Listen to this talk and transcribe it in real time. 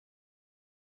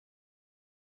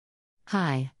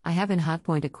Hi, I have an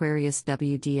hotpoint Aquarius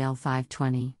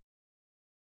wdl520.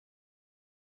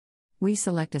 We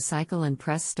select a cycle and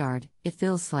press start, it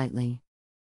fills slightly.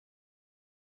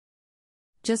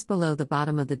 Just below the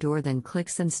bottom of the door, then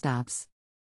clicks and stops.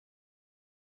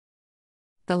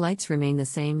 The lights remain the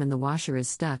same and the washer is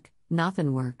stuck,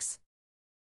 nothing works.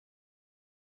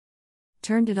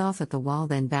 Turned it off at the wall,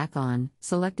 then back on,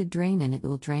 selected drain and it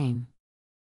will drain.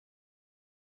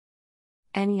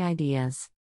 Any ideas?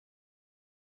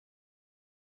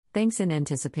 Thanks in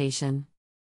anticipation.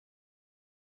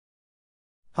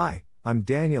 Hi, I'm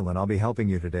Daniel and I'll be helping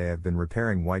you today. I've been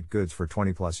repairing white goods for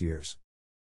 20 plus years.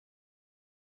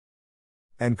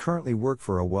 And currently work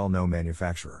for a well-known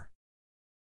manufacturer.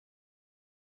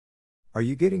 Are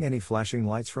you getting any flashing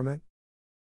lights from it?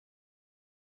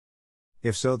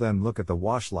 If so, then look at the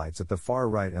wash lights at the far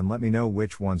right and let me know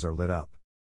which ones are lit up.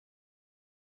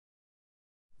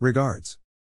 Regards.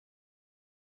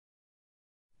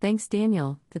 Thanks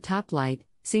Daniel. The top light,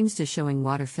 seems to showing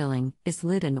water filling, is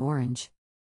lit in orange.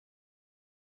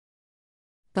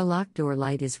 The lock door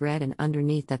light is red and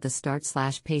underneath that the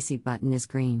start/pacey button is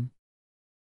green.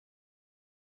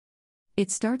 It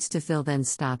starts to fill then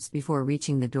stops before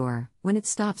reaching the door. When it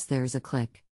stops there's a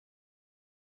click.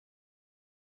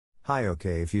 Hi,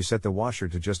 okay, if you set the washer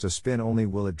to just a spin only,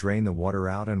 will it drain the water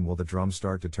out and will the drum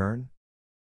start to turn?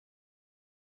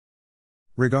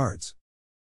 Regards.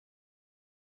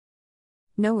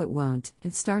 No, it won't.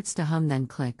 It starts to hum then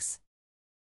clicks.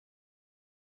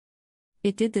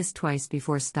 It did this twice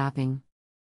before stopping.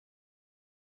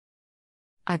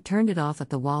 I've turned it off at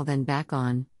the wall then back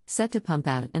on, set to pump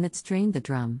out and it's drained the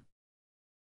drum.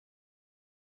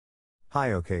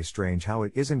 Hi, okay, strange how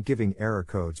it isn't giving error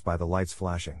codes by the lights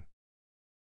flashing.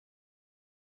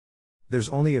 There's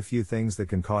only a few things that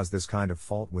can cause this kind of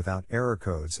fault without error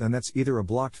codes, and that's either a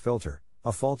blocked filter,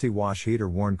 a faulty wash heater,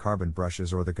 worn carbon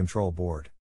brushes, or the control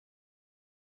board.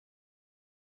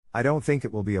 I don't think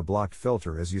it will be a blocked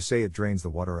filter, as you say it drains the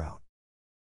water out.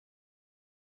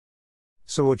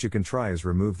 So what you can try is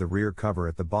remove the rear cover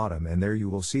at the bottom, and there you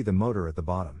will see the motor at the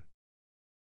bottom.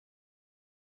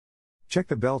 Check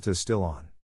the belt is still on.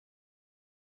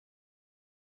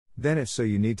 Then if so,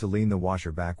 you need to lean the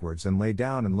washer backwards and lay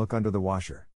down and look under the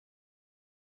washer.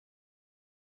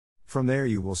 From there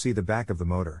you will see the back of the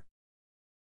motor.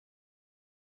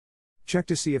 Check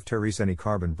to see if there is any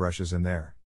carbon brushes in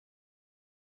there.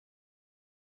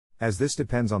 As this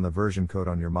depends on the version code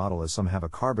on your model, as some have a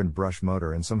carbon brush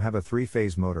motor and some have a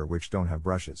 3-phase motor which don't have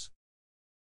brushes.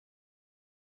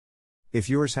 If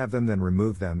yours have them, then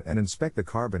remove them and inspect the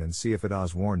carbon and see if it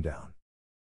is worn down.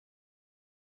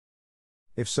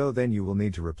 If so, then you will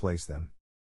need to replace them.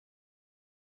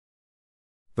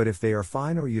 But if they are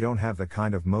fine or you don't have the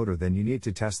kind of motor, then you need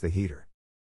to test the heater.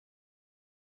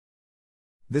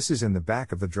 This is in the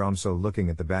back of the drum, so looking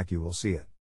at the back you will see it.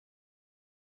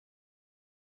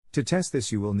 To test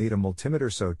this you will need a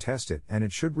multimeter, so test it and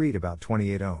it should read about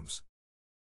 28 ohms.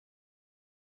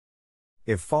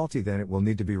 If faulty, then it will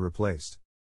need to be replaced.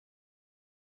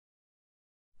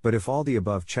 But if all the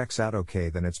above checks out okay,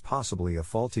 then it's possibly a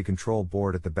faulty control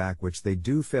board at the back, which they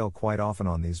do fail quite often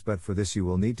on these, but for this you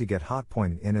will need to get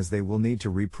hotpoint in, as they will need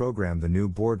to reprogram the new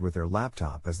board with their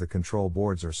laptop, as the control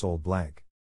boards are sold blank.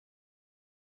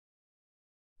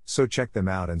 So check them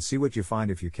out and see what you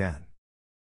find if you can.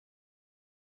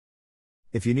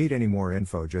 If you need any more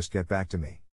info, just get back to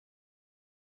me.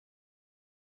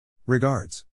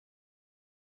 Regards.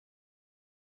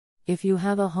 If you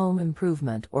have a home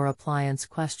improvement or appliance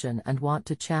question and want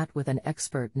to chat with an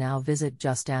expert, now visit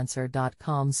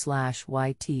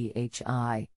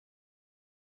justanswer.com/ythi.